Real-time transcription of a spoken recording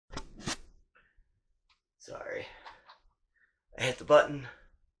Sorry. I hit the button.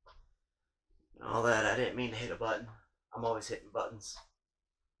 And all that. I didn't mean to hit a button. I'm always hitting buttons.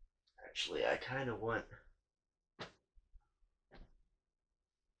 Actually, I kind of want.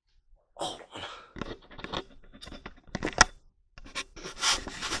 Hold on.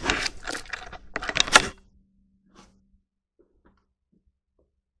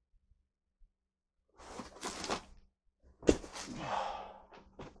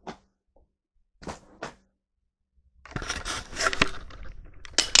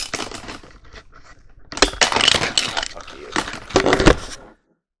 Fuck you.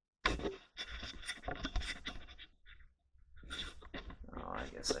 Oh, I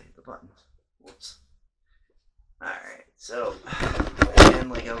guess I hit the button. Whoops. Alright, so, again,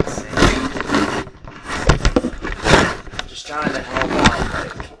 like I was saying, just trying to help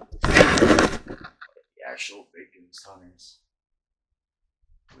out, the actual big goose hunters.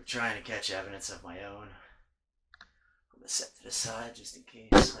 We're trying to catch evidence of my own. I'm gonna set to the side just in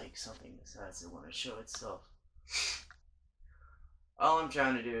case, something decides to want to show itself. All I'm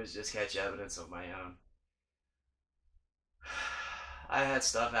trying to do is just catch evidence of my own. I had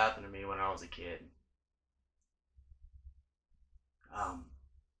stuff happen to me when I was a kid.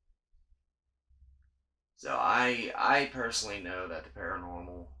 So I personally know that the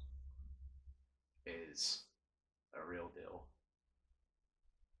paranormal is a real deal.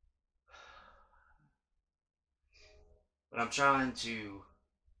 But I'm trying to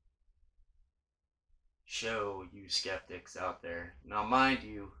show you skeptics out there. Now, mind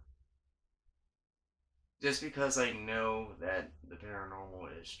you, just because I know that the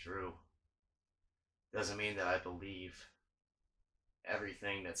paranormal is true doesn't mean that I believe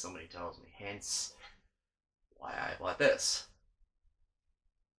everything that somebody tells me. Hence, why I bought this.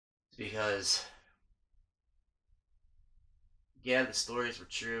 It's because, yeah, the stories were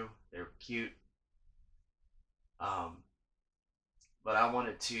true. They were cute. But I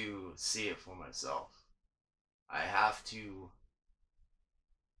wanted to see it for myself. I have to.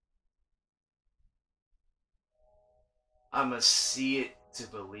 I'm a see it to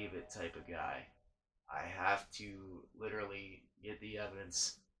believe it type of guy. I have to literally get the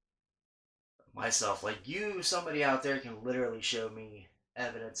evidence myself. Like you, somebody out there can literally show me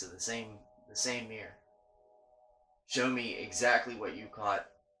evidence of the same mirror. Show me exactly what you caught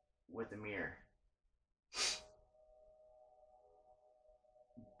with the mirror.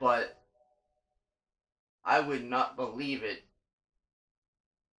 But I would not believe it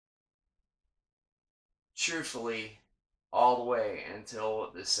truthfully all the way until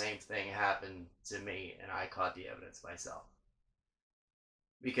the same thing happened to me and I caught the evidence myself.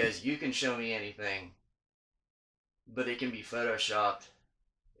 Because you can show me anything, but it can be photoshopped,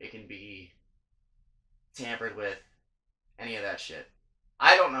 it can be tampered with, any of that shit.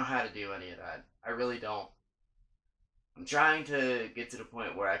 I don't know how to do any of that. I really don't. I'm trying to get to the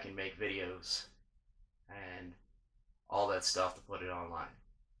point where I can make videos and all that stuff to put it online.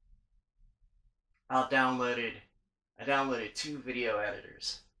 I downloaded 2 video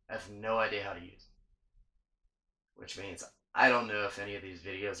editors. I have no idea how to use them. Which means I don't know if any of these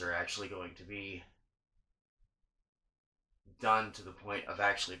videos are actually going to be done to the point of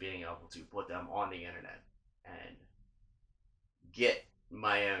actually being able to put them on the internet and get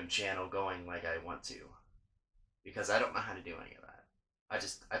my own channel going like I want to. Because I don't know how to do any of that. I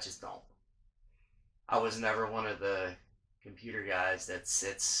just don't. I was never one of the computer guys that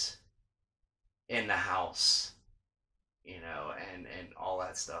sits in the house, and all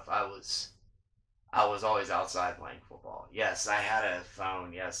that stuff. I was always outside playing football. Yes, I had a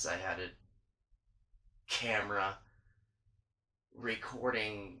phone. Yes, I had a camera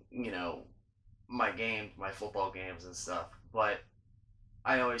recording, my games, my football games and stuff. But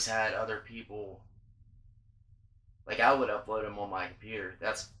I always had other people. Like, I would upload them on my computer.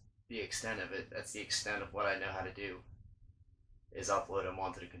 That's the extent of it. That's the extent of what I know how to do, is upload them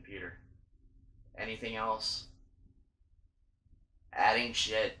onto the computer. Anything else? Adding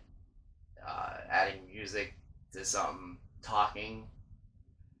shit, adding music to something, talking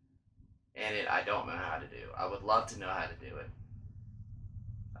in it, I don't know how to do. I would love to know how to do it.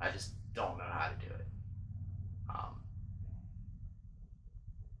 I just don't know how to do it. Um,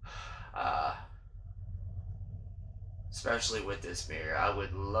 uh, Especially with this mirror, I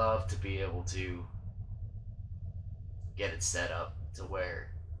would love to be able to get it set up to where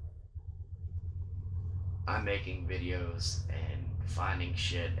I'm making videos and finding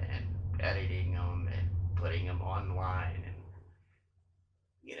shit and editing them and putting them online, and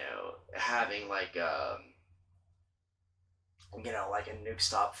having like a Nuke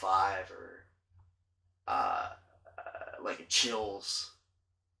Stop 5 or like a Chills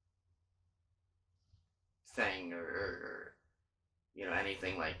thing or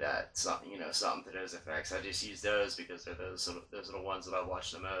anything like that. Something to those effects. I just use those because those are the ones that I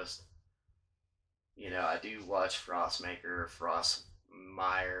watch the most. I do watch Frostmaker,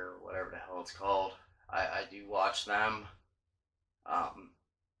 Frostmire, whatever the hell it's called. I do watch them. Um,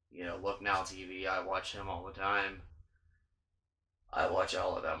 Look Now TV, I watch him all the time. I watch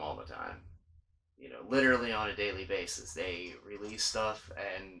all of them all the time. Literally on a daily basis. They release stuff,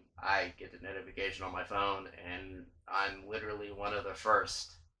 and I get the notification on my phone, and I'm literally one of the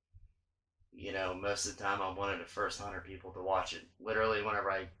first. Most of the time, I'm one of the first 100 people to watch it. Literally, whenever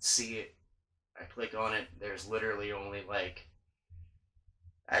I see it, I click on it. There's literally only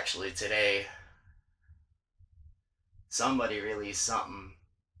actually today, somebody released something,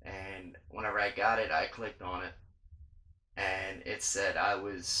 and whenever I got it, I clicked on it, and it said I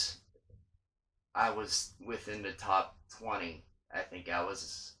was within the top 20. I think I want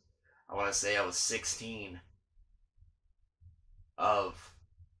to say I was 16 of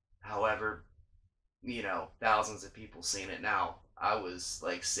however, thousands of people seen it now. I was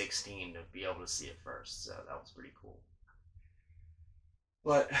like 16 to be able to see it first, so that was pretty cool.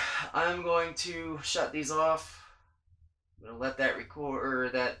 But I'm going to shut these off. I'm going to let that record or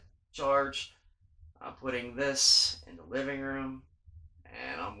that charge. I'm putting this in the living room,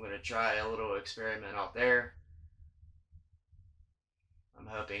 and I'm going to try a little experiment out there. I'm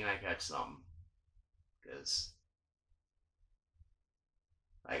hoping I catch something, because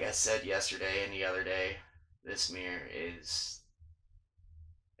like I said yesterday and the other day, this mirror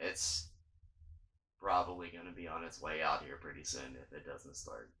it's probably going to be on its way out here pretty soon if it doesn't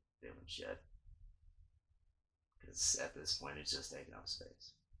start doing shit. Because at this point, it's just taking up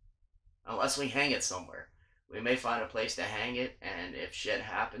space. Unless we hang it somewhere. We may find a place to hang it, and if shit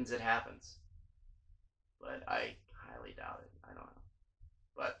happens, it happens. But I highly doubt it. I don't know.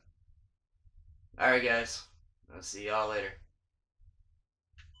 But, alright, guys. I'll see y'all later.